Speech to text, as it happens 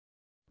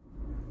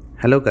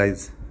Hello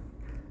guys,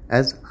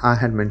 as I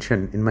had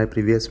mentioned in my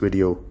previous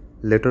video,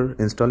 later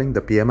installing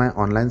the PMI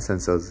online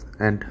sensors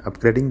and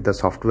upgrading the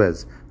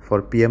softwares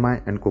for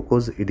PMI and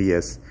COCO's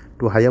EDS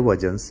to higher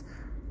versions,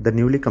 the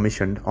newly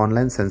commissioned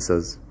online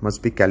sensors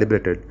must be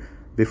calibrated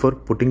before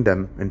putting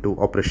them into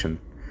operation.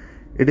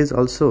 It is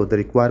also the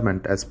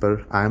requirement as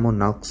per IMO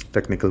NOx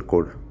technical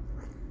code.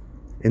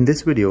 In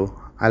this video,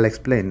 I'll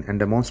explain and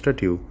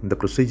demonstrate you the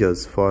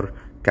procedures for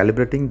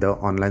calibrating the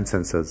online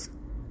sensors.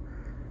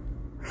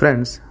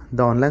 Friends,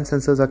 the online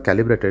sensors are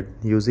calibrated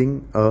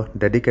using a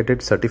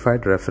dedicated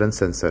certified reference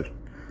sensor.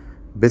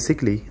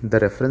 Basically, the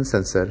reference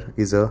sensor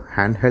is a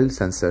handheld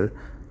sensor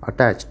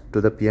attached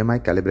to the PMI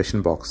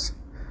calibration box.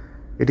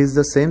 It is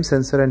the same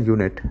sensor and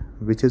unit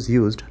which is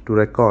used to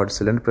record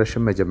cylinder pressure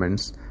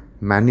measurements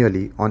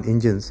manually on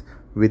engines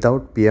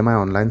without PMI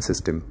online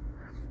system,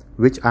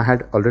 which I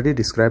had already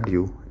described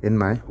you in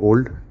my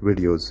old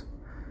videos.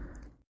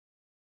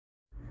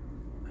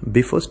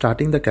 Before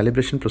starting the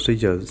calibration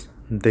procedures,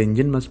 the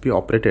engine must be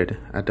operated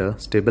at a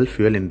stable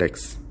fuel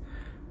index.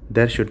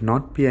 There should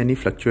not be any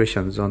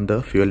fluctuations on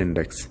the fuel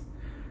index.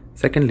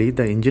 Secondly,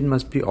 the engine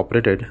must be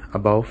operated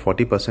above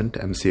 40%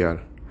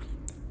 MCR.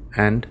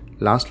 And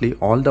lastly,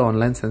 all the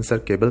online sensor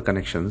cable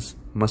connections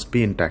must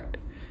be intact.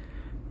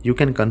 You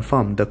can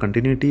confirm the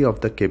continuity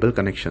of the cable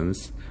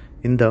connections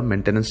in the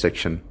maintenance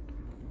section.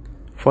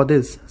 For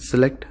this,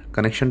 select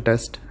Connection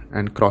Test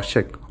and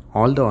cross-check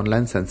all the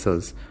online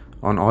sensors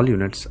on all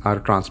units are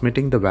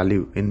transmitting the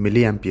value in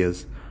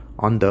milliamperes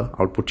on the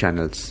output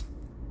channels.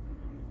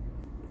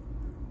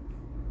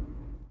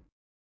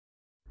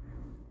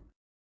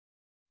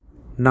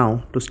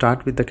 Now, to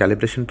start with the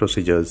calibration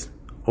procedures,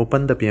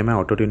 open the PMI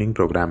Auto Tuning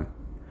program.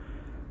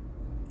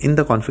 In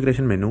the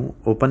configuration menu,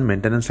 open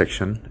Maintenance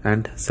section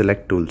and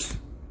select Tools.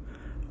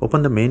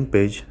 Open the main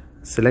page,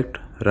 select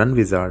Run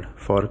Wizard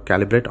for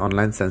Calibrate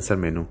Online Sensor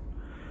menu.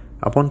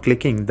 Upon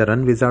clicking the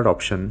Run Wizard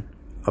option,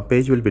 a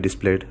page will be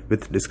displayed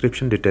with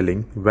description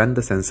detailing when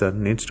the sensor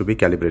needs to be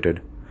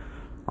calibrated.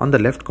 On the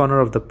left corner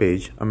of the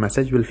page, a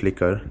message will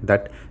flicker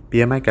that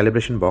PMI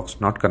calibration box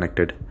not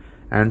connected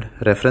and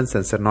reference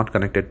sensor not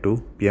connected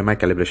to PMI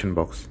calibration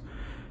box.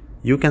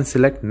 You can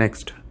select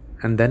Next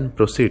and then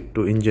proceed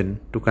to engine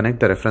to connect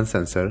the reference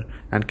sensor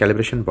and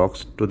calibration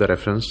box to the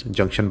reference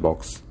junction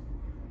box.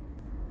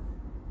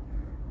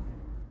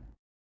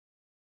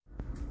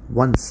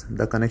 Once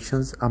the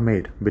connections are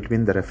made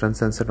between the reference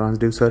sensor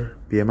transducer,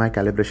 PMI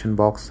calibration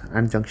box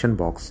and junction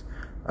box,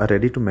 a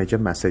ready to measure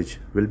message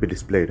will be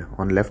displayed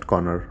on left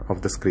corner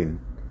of the screen.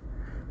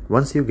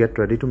 Once you get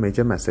ready to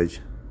measure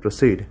message,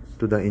 proceed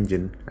to the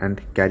engine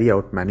and carry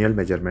out manual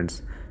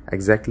measurements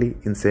exactly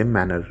in same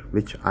manner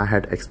which I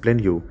had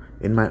explained you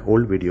in my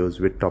old videos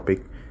with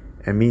topic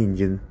ME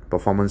engine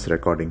performance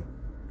recording.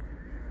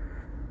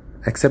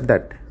 Except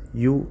that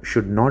you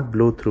should not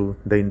blow through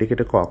the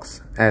indicator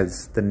cocks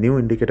as the new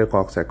indicator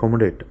cocks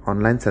accommodate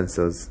online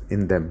sensors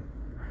in them.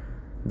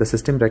 The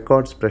system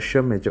records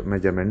pressure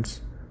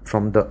measurements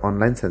from the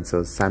online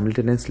sensors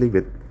simultaneously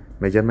with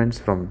measurements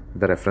from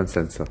the reference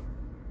sensor.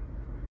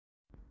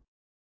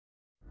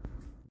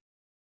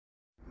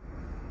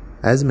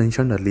 As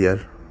mentioned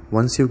earlier,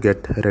 once you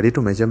get ready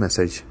to measure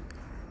message,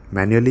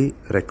 manually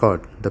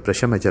record the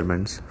pressure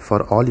measurements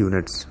for all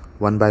units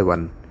one by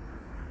one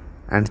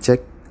and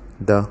check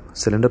the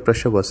cylinder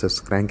pressure versus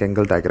crank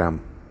angle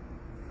diagram.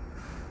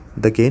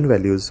 The gain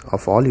values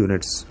of all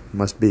units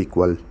must be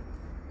equal.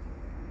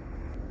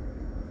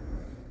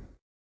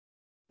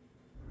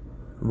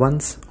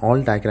 Once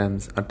all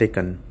diagrams are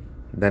taken,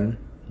 then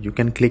you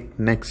can click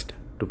Next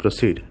to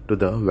proceed to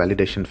the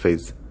validation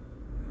phase.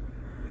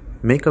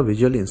 Make a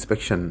visual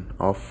inspection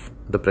of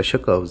the pressure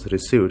curves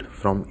received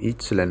from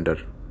each cylinder.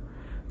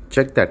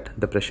 Check that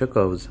the pressure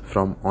curves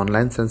from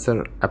online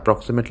sensor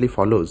approximately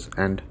follows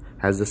and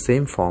has the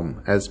same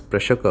form as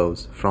pressure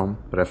curves from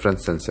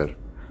reference sensor.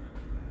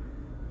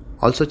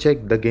 Also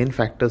check the gain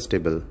factors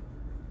table.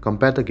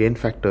 Compare the gain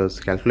factors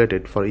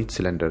calculated for each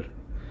cylinder.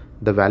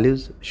 The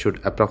values should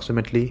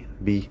approximately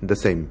be the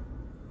same.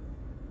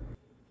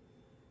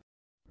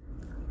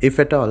 If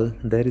at all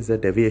there is a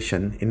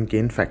deviation in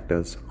gain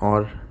factors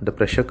or the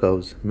pressure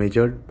curves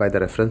measured by the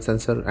reference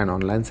sensor and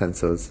online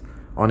sensors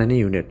on any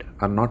unit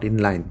are not in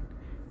line,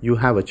 you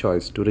have a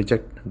choice to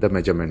reject the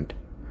measurement.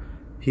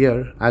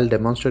 Here, I'll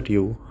demonstrate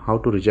you how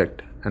to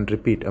reject and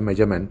repeat a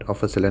measurement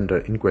of a cylinder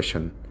in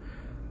question.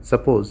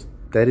 Suppose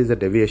there is a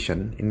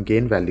deviation in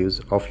gain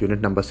values of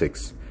unit number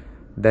 6.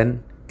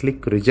 Then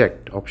click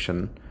Reject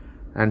option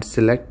and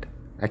select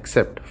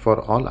Accept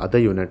for all other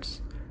units.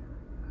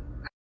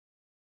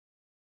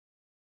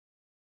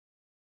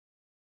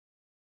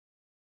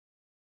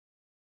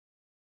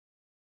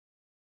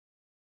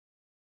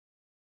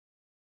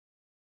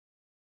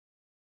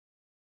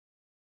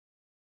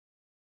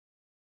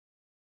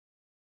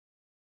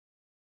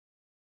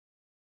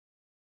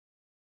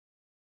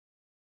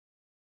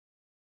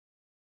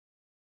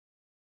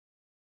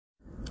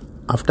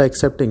 After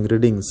accepting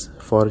readings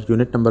for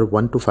unit number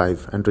 1 to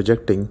 5 and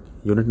rejecting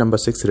unit number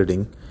 6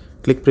 reading,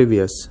 click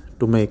Previous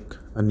to make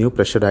a new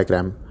pressure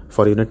diagram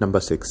for unit number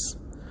 6.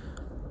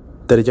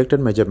 the rejected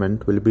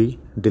measurement will be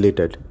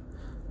deleted.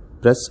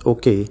 Press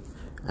OK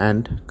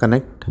and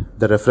connect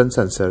the reference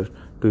sensor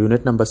to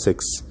unit number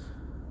 6.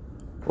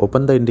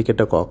 Open the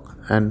indicator cock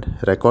and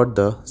record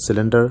the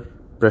cylinder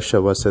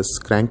pressure versus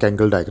crank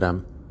angle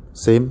diagram,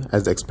 same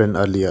as explained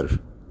earlier.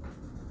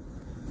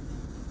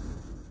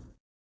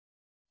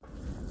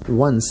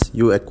 Once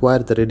you acquire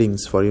the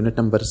readings for unit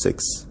number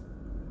 6,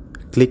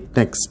 click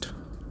Next.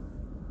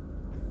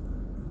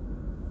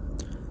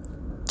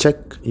 Check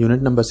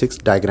unit number 6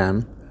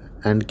 diagram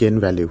and gain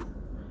value.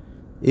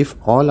 If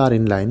all are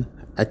in line,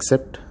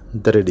 accept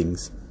the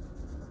readings.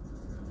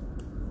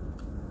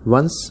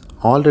 Once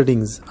all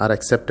readings are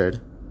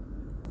accepted,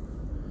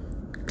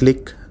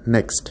 click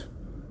Next.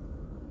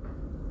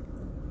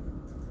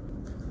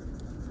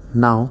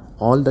 Now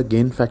all the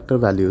gain factor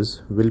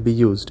values will be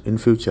used in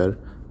future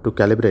to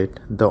calibrate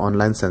the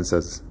online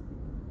sensors.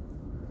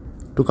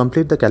 To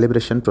complete the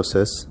calibration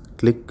process,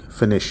 click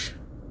Finish.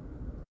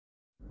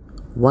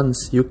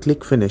 Once you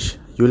click Finish,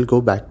 you will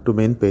go back to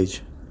main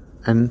page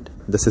and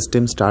the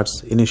system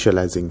starts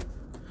initializing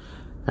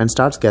and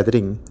starts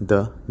gathering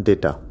the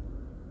data.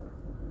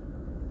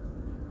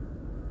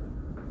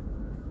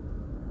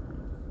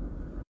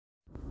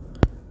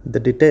 The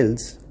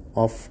details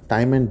of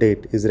time and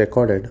date is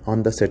recorded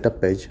on the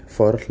setup page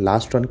for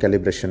last run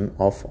calibration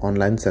of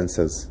online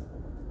sensors.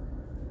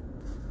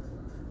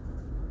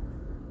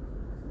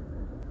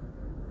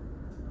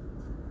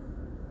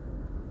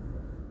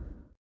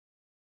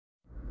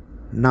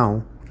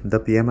 Now the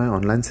PMI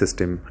online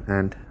system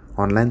and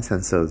online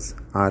sensors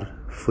are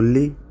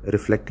fully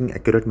reflecting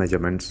accurate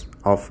measurements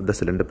of the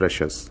cylinder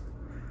pressures.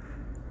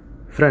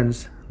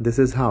 Friends, this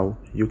is how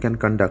you can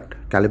conduct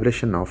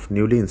calibration of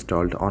newly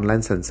installed online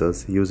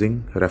sensors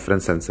using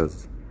reference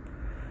sensors.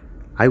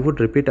 I would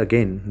repeat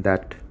again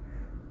that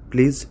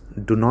please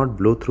do not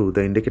blow through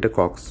the indicator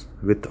cocks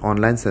with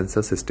online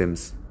sensor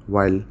systems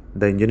while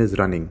the engine is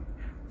running.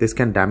 This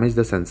can damage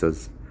the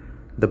sensors.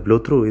 The blow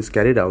through is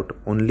carried out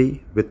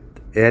only with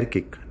air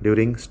kick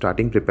during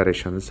starting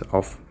preparations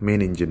of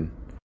main engine.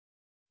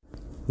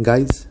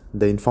 Guys,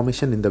 the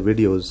information in the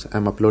videos I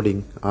am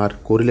uploading are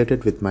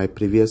correlated with my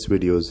previous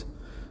videos.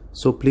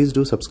 So please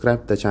do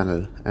subscribe the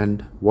channel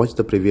and watch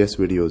the previous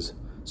videos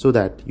so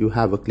that you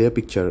have a clear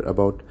picture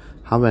about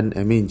how an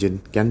ME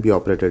engine can be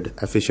operated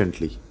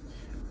efficiently.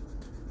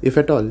 If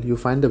at all you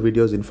find the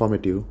videos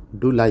informative,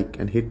 do like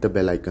and hit the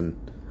bell icon.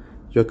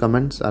 Your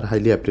comments are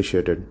highly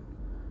appreciated.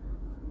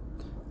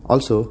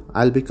 Also,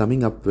 I'll be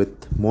coming up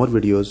with more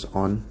videos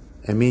on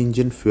ME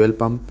engine fuel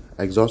pump,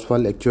 exhaust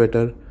valve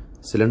actuator,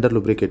 cylinder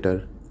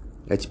lubricator,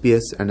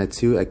 HPS and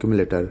HCU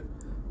accumulator,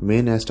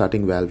 main air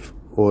starting valve,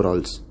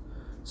 overalls.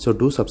 So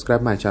do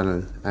subscribe my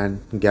channel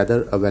and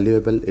gather a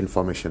valuable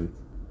information.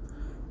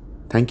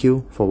 Thank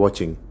you for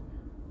watching.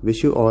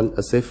 Wish you all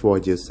a safe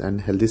voyages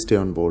and healthy stay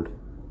on board.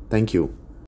 Thank you.